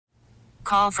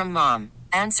Call from mom.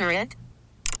 Answer it.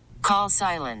 Call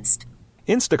silenced.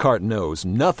 Instacart knows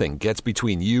nothing gets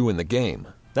between you and the game.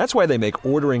 That's why they make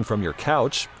ordering from your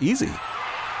couch easy.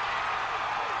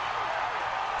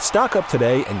 Stock up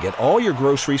today and get all your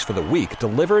groceries for the week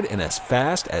delivered in as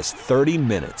fast as 30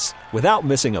 minutes without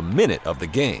missing a minute of the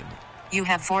game. You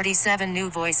have 47 new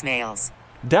voicemails.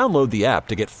 Download the app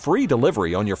to get free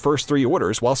delivery on your first 3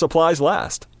 orders while supplies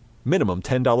last. Minimum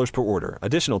 $10 per order.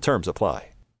 Additional terms apply.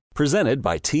 Presented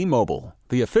by T-Mobile,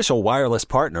 the official wireless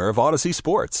partner of Odyssey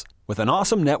Sports. With an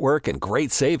awesome network and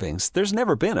great savings, there's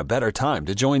never been a better time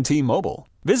to join T-Mobile.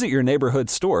 Visit your neighborhood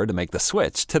store to make the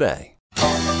switch today.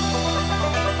 Eastbound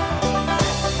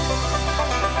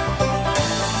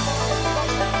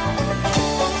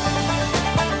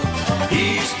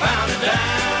and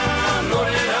down,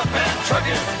 loaded up and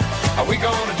trucking. Are we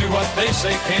gonna do what they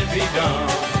say can't be done?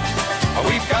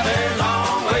 We've got a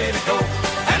long way to go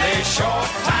and a short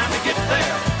time to get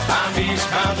there. I'm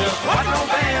eastbound, just watch no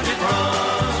bandit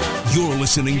run. You're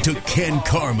listening to Ken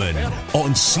Carman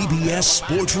on CBS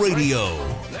Sports Radio.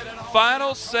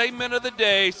 Final segment of the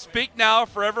day. Speak now,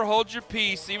 forever hold your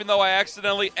peace, even though I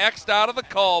accidentally X'd out of the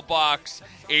call box.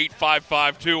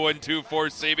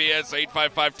 855-212-4CBS,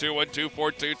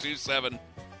 855-212-4227.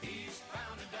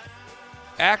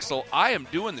 Axel, I am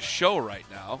doing the show right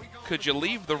now. Could you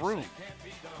leave the room?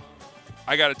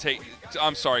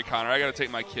 I'm sorry, Connor. I got to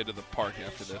take my kid to the park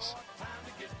after this.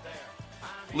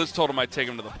 Liz told him I'd take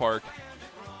him to the park.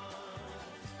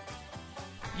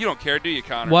 You don't care, do you,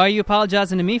 Connor? Why are you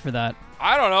apologizing to me for that?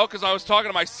 I don't know, because I was talking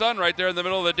to my son right there in the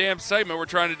middle of the damn segment. We're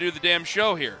trying to do the damn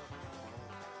show here.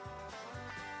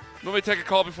 Want me to take a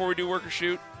call before we do work or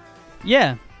shoot?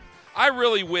 Yeah. I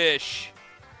really wish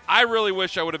I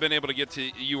would have been able to get to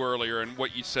you earlier and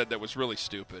what you said that was really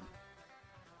stupid.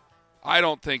 I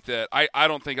don't think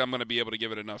I'm going to be able to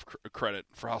give it enough credit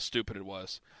for how stupid it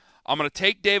was. I'm going to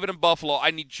take David in Buffalo.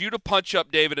 I need you to punch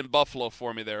up David in Buffalo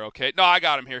for me there, okay? No, I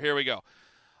got him here. Here we go.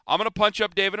 I'm going to punch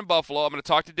up David in Buffalo. I'm going to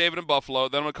talk to David in Buffalo.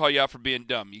 Then I'm going to call you out for being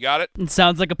dumb. You got it? It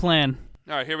sounds like a plan.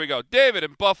 All right, here we go. David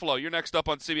in Buffalo, you're next up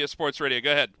on CBS Sports Radio.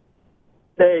 Go ahead.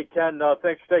 Hey, Ken,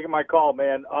 thanks for taking my call,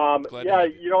 man.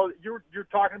 You're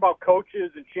talking about coaches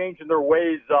and changing their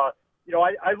ways. I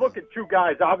look at two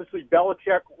guys. Obviously,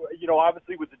 Belichick,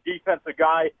 obviously was a defensive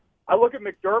guy. I look at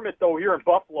McDermott, though, here in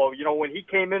Buffalo. When he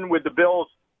came in with the Bills,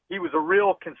 he was a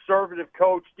real conservative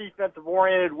coach,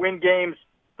 defensive-oriented, win games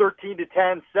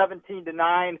 13-10,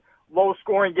 17-9,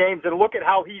 low-scoring games. And look at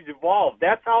how he's evolved.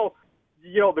 That's how,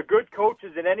 the good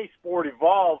coaches in any sport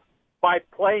evolve, by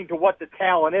playing to what the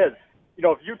talent is.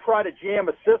 If you try to jam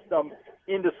a system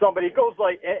into somebody, it goes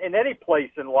like in any place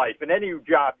in life, in any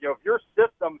job. If your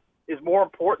system is more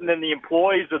important than the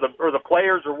employees or the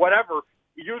players or whatever,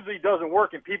 it usually doesn't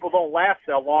work, and people don't last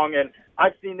that long. And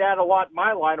I've seen that a lot in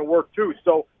my line of work too.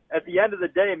 So at the end of the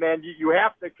day, man, you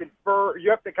have to confer. You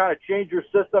have to kind of change your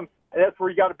system, and that's where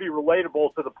you got to be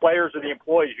relatable to the players or the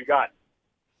employees you got.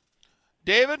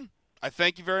 David, I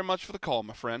thank you very much for the call,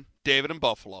 my friend. David in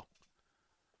Buffalo.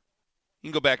 You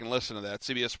can go back and listen to that.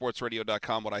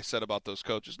 CBSSportsRadio.com, what I said about those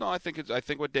coaches. No, I think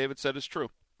what David said is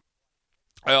true.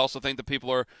 I also think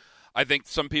I think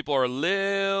some people are a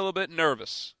little bit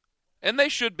nervous. And they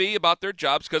should be about their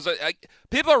jobs, because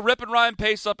people are ripping Ryan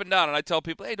Pace up and down. And I tell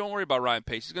people, hey, don't worry about Ryan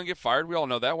Pace. He's going to get fired. We all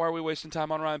know that. Why are we wasting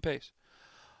time on Ryan Pace?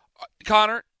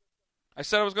 Connor, I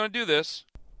said I was going to do this.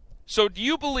 So do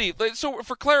you believe – so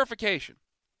for clarification,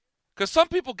 because some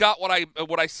people got what I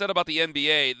said about the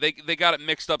NBA, they got it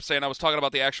mixed up, saying I was talking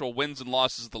about the actual wins and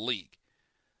losses of the league.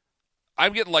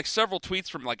 I'm getting like several tweets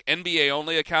from like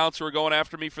NBA-only accounts who are going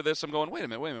after me for this. I'm going, wait a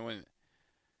minute.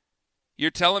 You're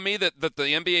telling me that the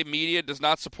NBA media does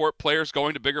not support players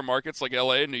going to bigger markets like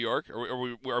LA and New York?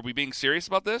 Are we being serious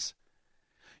about this?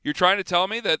 You're trying to tell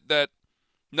me that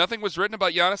nothing was written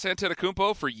about Giannis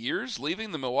Antetokounmpo for years,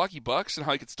 leaving the Milwaukee Bucks, and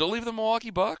how he could still leave the Milwaukee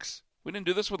Bucks? We didn't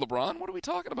do this with LeBron? What are we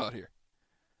talking about here?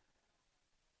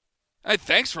 Hey,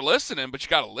 thanks for listening, but you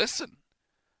got to listen.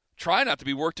 Try not to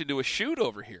be worked into a shoot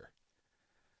over here.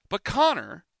 But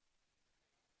Connor,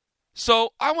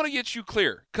 so I want to get you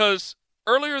clear, because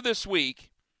earlier this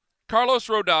week, Carlos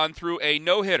Rodon threw a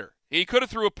no-hitter. He could have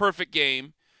threw a perfect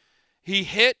game. He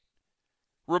hit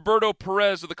Roberto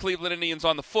Perez of the Cleveland Indians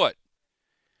on the foot.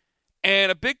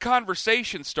 And a big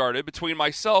conversation started between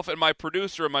myself and my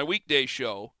producer of my weekday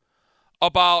show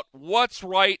about what's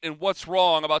right and what's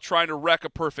wrong about trying to wreck a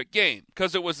perfect game.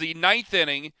 Because it was the ninth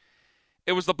inning.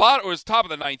 It was top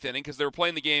of the ninth inning, because they were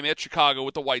playing the game at Chicago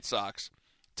with the White Sox.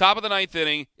 Top of the ninth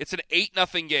inning. It's an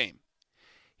 8-0 game.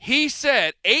 He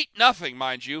said, 8-0,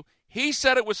 mind you, he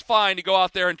said it was fine to go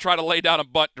out there and try to lay down a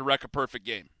bunt to wreck a perfect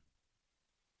game.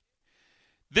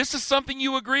 This is something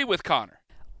you agree with, Connor.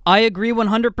 I agree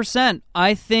 100%.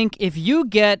 I think if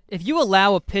you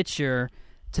allow a pitcher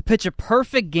to pitch a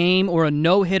perfect game or a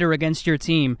no-hitter against your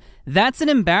team, that's an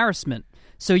embarrassment.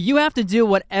 So you have to do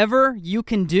whatever you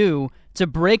can do to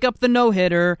break up the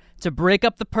no-hitter, to break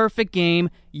up the perfect game.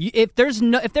 If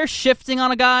they're shifting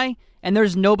on a guy and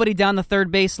there's nobody down the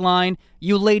third base line,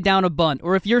 you lay down a bunt.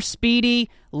 Or if you're speedy,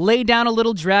 lay down a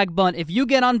little drag bunt. If you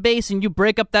get on base and you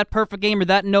break up that perfect game or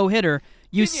that no-hitter,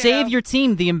 you save your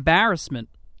team the embarrassment.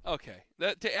 Okay.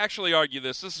 To actually argue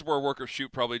this is where work or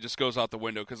shoot probably just goes out the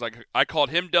window, because I called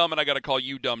him dumb and I got to call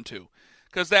you dumb too.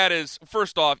 Because that is,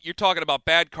 first off, you're talking about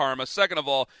bad karma. Second of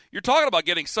all, you're talking about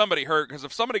getting somebody hurt, because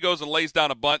if somebody goes and lays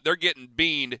down a bunt, they're getting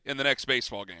beaned in the next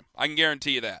baseball game. I can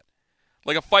guarantee you that.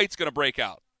 Like, a fight's going to break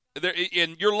out.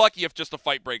 And you're lucky if just a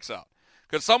fight breaks out,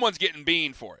 because someone's getting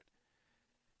beaned for it.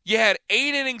 You had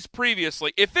 8 innings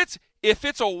previously. If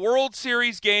it's a World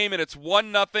Series game and it's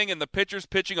 1-0 and the pitcher's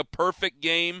pitching a perfect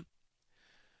game,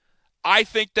 I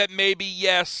think that maybe,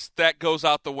 yes, that goes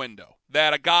out the window.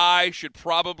 That a guy should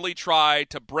probably try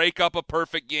to break up a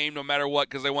perfect game no matter what,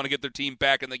 because they want to get their team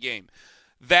back in the game.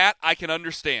 That I can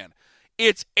understand.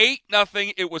 It's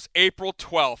 8-0. It was April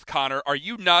 12th, Connor. Are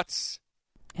you nuts?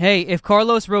 Hey, if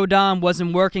Carlos Rodon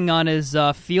wasn't working on his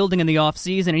fielding in the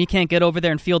offseason and he can't get over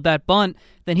there and field that bunt,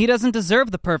 then he doesn't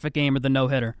deserve the perfect game or the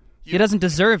no-hitter. He doesn't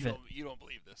deserve it. You don't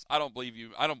believe this. I don't believe you.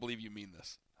 I don't believe you mean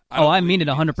this. I mean it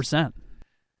 100%.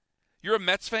 You're a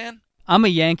Mets fan? I'm a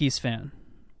Yankees fan.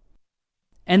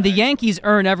 And the Yankees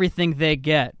earn everything they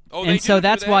get. Oh, and so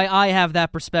that's why I have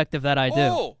that perspective that I do.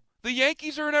 Oh, the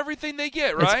Yankees earn everything they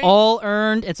get, right? It's all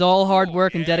earned. It's all hard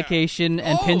work and dedication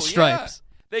and pinstripes.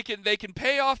 Yeah. They can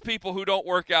pay off people who don't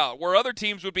work out. Where other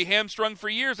teams would be hamstrung for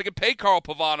years, they can pay Carl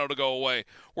Pavano to go away.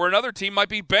 Where another team might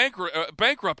be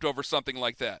bankrupt over something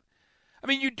like that. I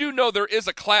mean, you do know there is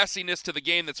a classiness to the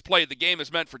game that's played. The game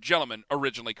is meant for gentlemen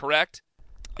originally, correct?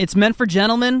 It's meant for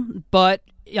gentlemen, but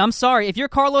I'm sorry. If you're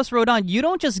Carlos Rodon, you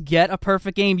don't just get a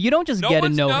perfect game. You don't just get a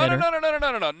no-hitter.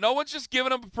 No. No one's just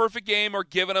giving him a perfect game or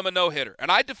giving him a no-hitter. And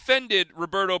I defended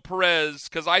Roberto Perez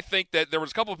because I think that there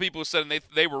was a couple of people who said, and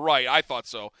they were right, I thought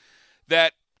so,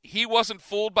 that he wasn't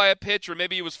fooled by a pitch, or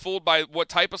maybe he was fooled by what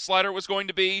type of slider it was going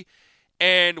to be.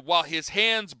 And while his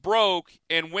hands broke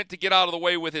and went to get out of the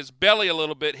way with his belly a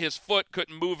little bit, his foot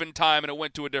couldn't move in time and it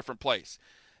went to a different place.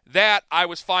 That I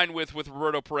was fine with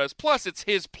Roberto Perez. Plus, it's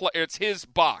his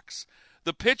box.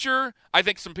 The pitcher, I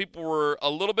think some people were a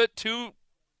little bit too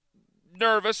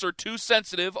nervous or too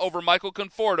sensitive over Michael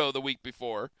Conforto the week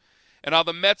before, and how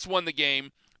the Mets won the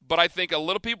game. But I think a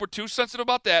little people were too sensitive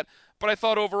about that. But I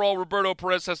thought overall Roberto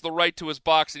Perez has the right to his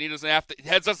box, and he doesn't have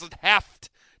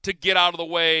to get out of the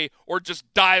way or just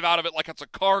dive out of it like it's a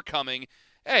car coming.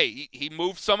 Hey, he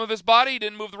moved some of his body. He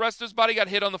didn't move the rest of his body. He got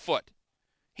hit on the foot.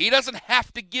 He doesn't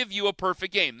have to give you a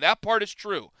perfect game. That part is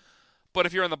true. But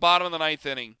if you're in the bottom of the 9th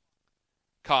inning,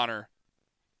 Connor,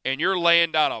 and you're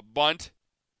laying down a bunt,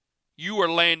 you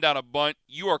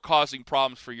are causing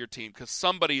problems for your team because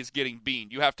somebody is getting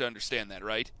beaned. You have to understand that,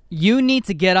 right? You need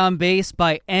to get on base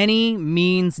by any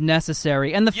means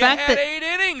necessary. And the fact that 8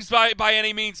 innings by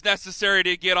any means necessary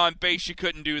to get on base, you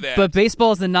couldn't do that. But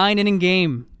baseball is a 9-inning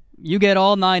game. You get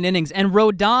all 9 innings. And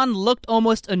Rodon looked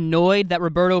almost annoyed that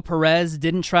Roberto Perez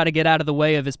didn't try to get out of the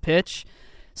way of his pitch.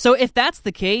 So if that's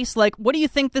the case, like, what do you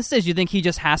think this is? You think he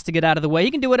just has to get out of the way? He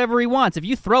can do whatever he wants. If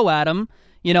you throw at him,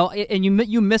 and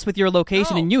you miss with your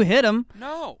location and you hit him,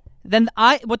 then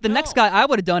next guy I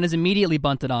would have done is immediately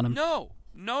bunted on him. No.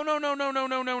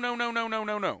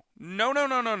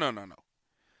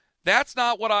 That's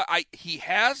not what he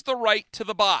has the right to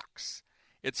the box.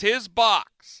 It's his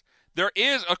box. There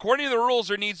is, according to the rules,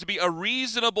 there needs to be a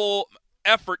reasonable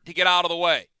effort to get out of the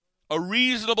way. A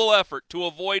reasonable effort to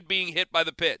avoid being hit by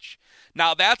the pitch.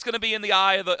 Now, that's going to be in the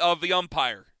eye of the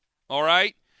umpire, all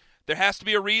right? There has to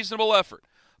be a reasonable effort.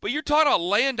 But you're talking about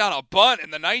laying down a bunt in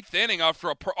the 9th inning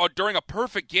during a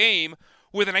perfect game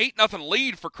with an 8-0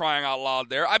 lead, for crying out loud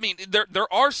there. I mean,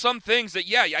 there are some things that,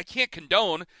 I can't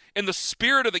condone. In the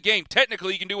spirit of the game,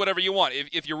 technically you can do whatever you want.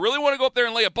 If you really want to go up there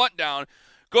and lay a bunt down,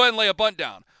 go ahead and lay a bunt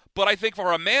down. But I think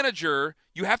for a manager,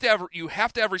 you have to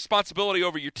have responsibility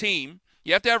over your team.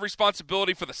 You have to have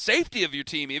responsibility for the safety of your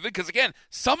team even, because, again,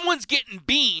 someone's getting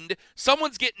beaned,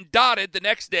 someone's getting dotted the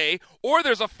next day, or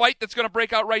there's a fight that's going to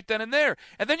break out right then and there.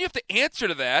 And then you have to answer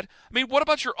to that. I mean, what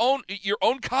about your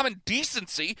own common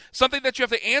decency, something that you have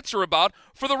to answer about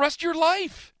for the rest of your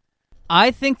life?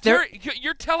 I think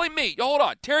you're telling me, hold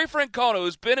on, Terry Francona,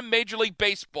 who's been in Major League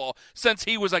Baseball since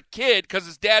he was a kid because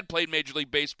his dad played Major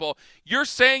League Baseball, you're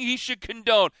saying he should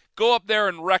condone, go up there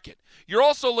and wreck it. You're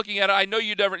also looking at it, I know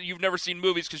you've never seen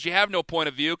movies because you have no point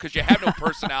of view, because you have no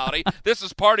personality. This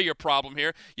is part of your problem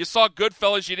here. You saw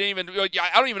Goodfellas,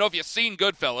 I don't even know if you've seen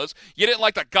Goodfellas. You didn't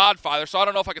like The Godfather, so I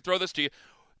don't know if I could throw this to you.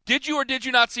 Did you or did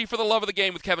you not see For the Love of the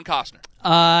Game with Kevin Costner?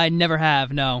 I never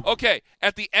have, no. Okay,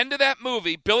 at the end of that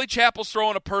movie, Billy Chappell's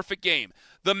throwing a perfect game.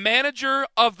 The manager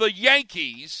of the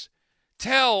Yankees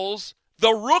tells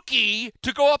the rookie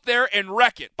to go up there and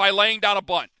wreck it by laying down a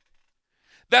bunt.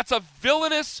 That's a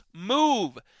villainous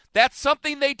move. That's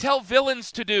something they tell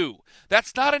villains to do.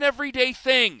 That's not an everyday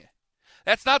thing.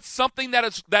 That's not something that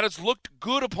is looked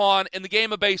good upon in the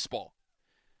game of baseball.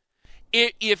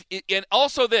 And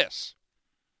also this.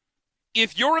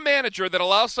 If you're a manager that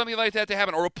allows something like that to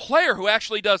happen, or a player who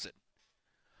actually does it,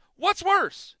 what's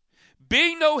worse?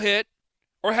 Being no-hit,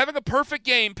 or having a perfect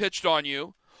game pitched on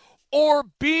you, or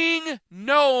being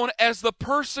known as the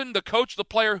person, the coach, the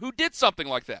player who did something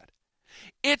like that?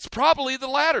 It's probably the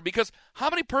latter, because how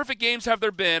many perfect games have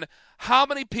there been? How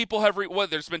many people have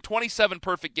there's been 27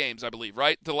 perfect games, I believe,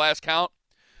 right? The last count.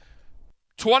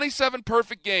 27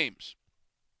 perfect games.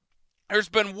 There's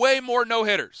been way more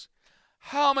no-hitters.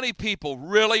 How many people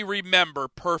really remember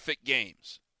perfect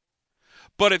games?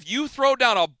 But if you throw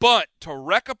down a bunt to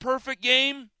wreck a perfect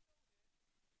game,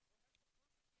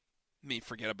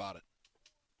 forget about it.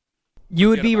 You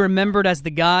would be remembered as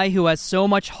the guy who has so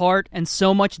much heart and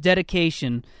so much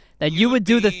dedication that you would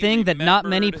do the thing that not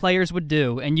many players would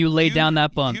do, and you lay down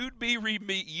that bunt. You'd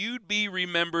be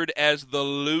remembered as the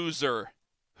loser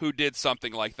who did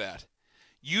something like that.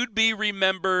 You'd be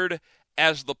remembered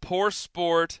as the poor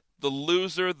sport, the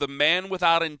loser, the man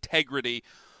without integrity,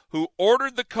 who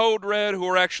ordered the code red,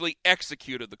 who actually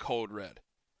executed the code red.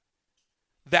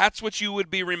 That's what you would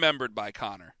be remembered by,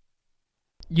 Connor.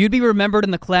 You'd be remembered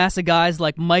in the class of guys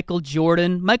like Michael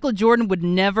Jordan. Michael Jordan would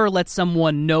never let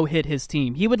someone no-hit his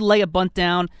team. He would lay a bunt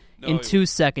down in 2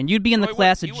 seconds. You'd be in the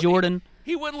class of Jordan,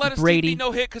 He wouldn't let his Brady. team be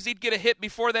no-hit because he'd get a hit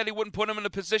before that. He wouldn't put him in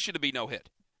a position to be no-hit.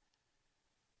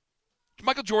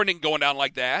 Michael Jordan ain't going down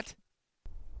like that.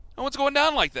 No one's going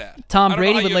down like that. Tom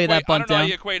Brady would lay that bunt down. I don't know down. how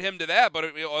you equate him to that, but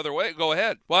other way, go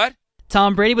ahead. What?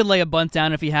 Tom Brady would lay a bunt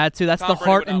down if he had to. That's the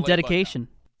heart and dedication.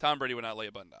 Tom Brady would not lay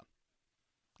a bunt down.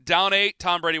 Down 8,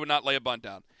 Tom Brady would not lay a bunt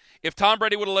down. If Tom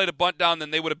Brady would have laid a bunt down,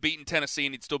 then they would have beaten Tennessee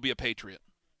and he'd still be a Patriot.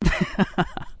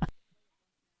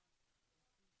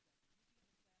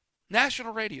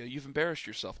 National radio, you've embarrassed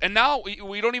yourself. And now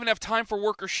we don't even have time for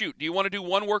work or shoot. Do you want to do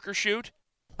one work or shoot?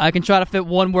 I can try to fit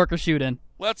one work or shoot in.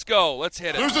 Let's go. Let's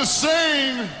hit it. There's a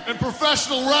saying in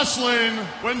professional wrestling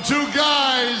when two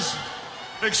guys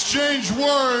exchange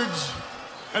words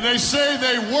and they say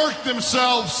they work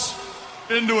themselves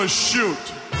into a shoot.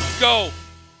 Go.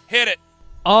 Hit it.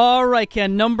 All right,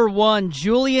 Ken. Number 1,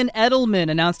 Julian Edelman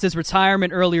announced his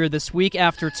retirement earlier this week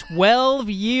after 12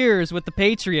 years with the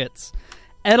Patriots.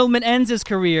 Edelman ends his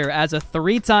career as a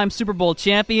 3-time Super Bowl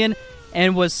champion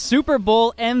and was Super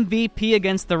Bowl MVP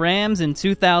against the Rams in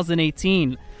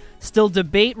 2018. Still,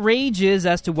 debate rages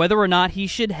as to whether or not he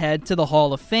should head to the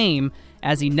Hall of Fame,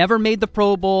 as he never made the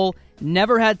Pro Bowl,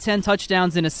 never had 10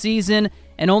 touchdowns in a season,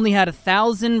 and only had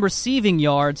 1,000 receiving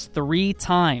yards 3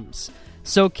 times.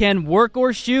 So can work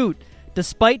or shoot.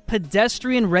 Despite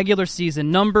pedestrian regular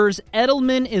season numbers,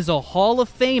 Edelman is a Hall of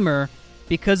Famer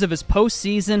because of his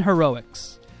postseason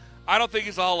heroics. I don't think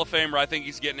he's a Hall of Famer. I think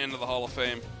he's getting into the Hall of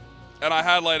Fame. And I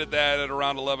highlighted that at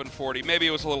around 11:40. Maybe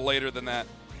it was a little later than that.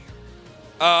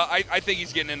 I think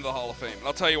he's getting into the Hall of Fame. And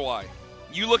I'll tell you why.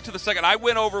 You look to the second. I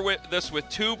went over this with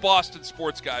 2 Boston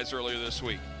sports guys earlier this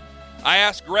week. I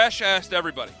asked Gresh, I asked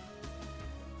everybody.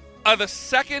 The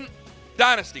second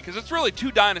dynasty, because it's really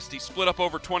 2 dynasties split up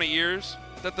over 20 years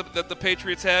that the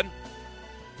Patriots had.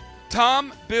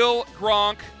 Tom, Bill,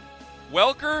 Gronk,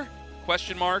 Welker,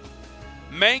 question mark,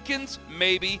 Mankins,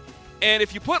 maybe. And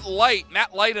if you put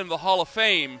Matt Light in the Hall of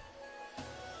Fame,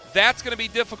 that's going to be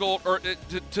difficult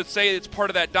to say it's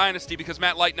part of that dynasty because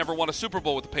Matt Light never won a Super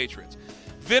Bowl with the Patriots.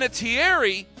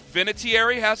 Vinatieri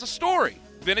has a story.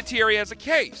 Vinatieri has a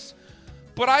case.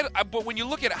 But when you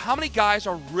look at it, how many guys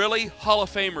are really Hall of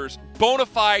Famers, bona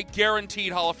fide,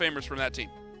 guaranteed Hall of Famers from that team?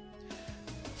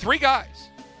 3 guys.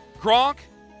 Gronk,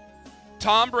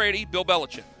 Tom Brady, Bill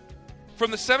Belichick.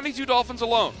 From the 72 Dolphins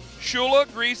alone,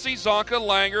 Shula, Greasy, Zonka,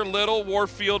 Langer, Little,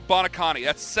 Warfield, Bonacani.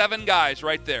 That's 7 guys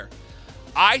right there.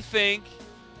 I think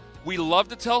we love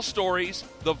to tell stories.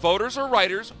 The voters are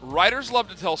writers. Writers love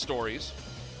to tell stories.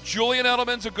 Julian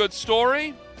Edelman's a good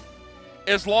story.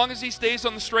 As long as he stays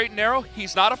on the straight and narrow,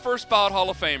 he's not a first ballot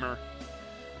Hall of Famer.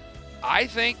 I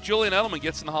think Julian Edelman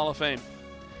gets in the Hall of Fame.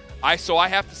 So I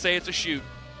have to say it's a shoot.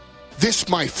 This,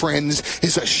 my friends,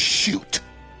 is a shoot.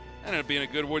 Ended up being a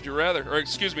good would you rather. Or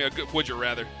excuse me, a good would you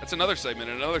rather. That's another segment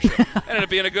in another show. Ended up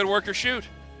being a good work or shoot.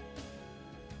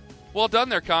 Well done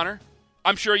there, Connor.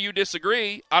 I'm sure you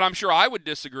disagree, and I'm sure I would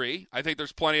disagree. I think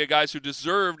there's plenty of guys who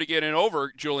deserve to get in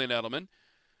over Julian Edelman.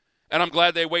 And I'm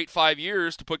glad they wait 5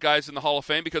 years to put guys in the Hall of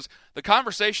Fame, because the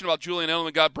conversation about Julian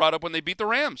Edelman got brought up when they beat the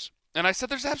Rams. And I said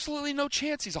there's absolutely no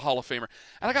chance he's a Hall of Famer.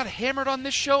 And I got hammered on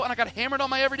this show, and I got hammered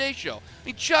on my everyday show. I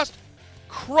mean, just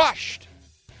crushed.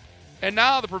 And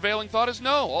now the prevailing thought is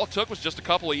no. All it took was just a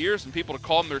couple of years and people to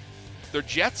call them their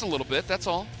Jets a little bit, that's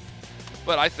all.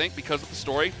 But I think because of the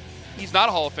story, he's not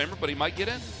a Hall of Famer, but he might get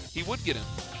in. He would get in.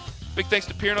 Big thanks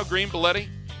to Pierno, Green, Belletti,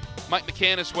 Mike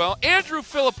McCann as well. Andrew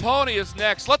Filipponi is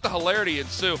next. Let the hilarity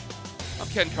ensue. I'm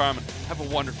Ken Carman. Have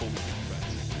a wonderful weekend,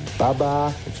 friends.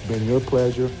 Bye-bye. It's been your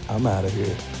pleasure. I'm out of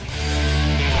here.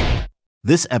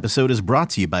 This episode is brought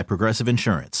to you by Progressive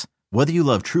Insurance. Whether you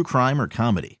love true crime or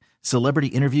comedy, celebrity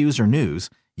interviews or news,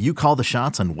 you call the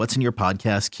shots on what's in your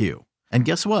podcast queue. And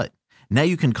guess what? Now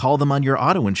you can call them on your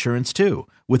auto insurance too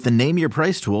with the Name Your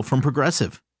Price tool from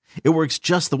Progressive. It works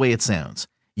just the way it sounds.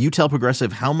 You tell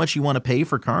Progressive how much you want to pay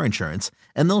for car insurance,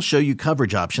 and they'll show you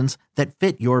coverage options that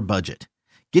fit your budget.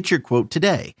 Get your quote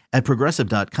today at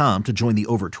Progressive.com to join the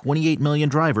over 28 million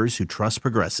drivers who trust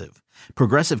Progressive.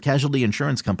 Progressive Casualty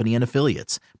Insurance Company and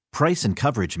Affiliates. Price and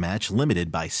coverage match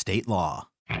limited by state law.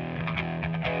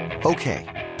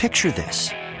 Okay, picture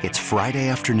this. It's Friday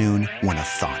afternoon when a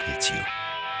thought hits you.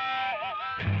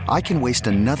 I can waste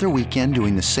another weekend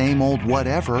doing the same old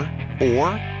whatever, or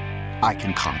I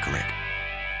can conquer it.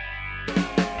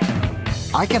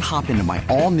 I can hop into my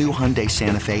all-new Hyundai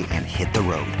Santa Fe and hit the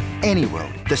road. Any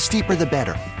road. The steeper, the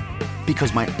better.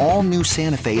 Because my all-new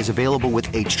Santa Fe is available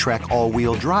with H-Track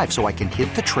all-wheel drive, so I can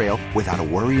hit the trail without a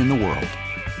worry in the world.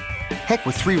 Heck,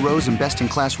 with 3 rows and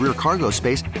best-in-class rear cargo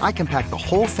space, I can pack the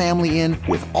whole family in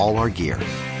with all our gear.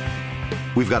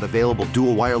 We've got available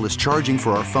dual wireless charging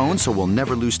for our phones, so we'll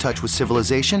never lose touch with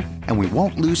civilization, and we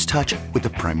won't lose touch with the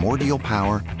primordial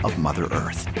power of Mother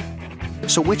Earth.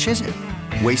 So which is it?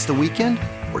 Waste the weekend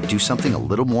or do something a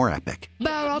little more epic?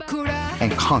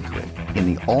 And conquer it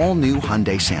in the all-new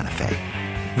Hyundai Santa Fe.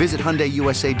 Visit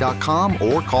HyundaiUSA.com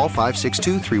or call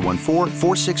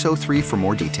 562-314-4603 for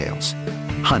more details.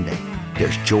 Hyundai,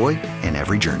 there's joy in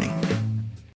every journey.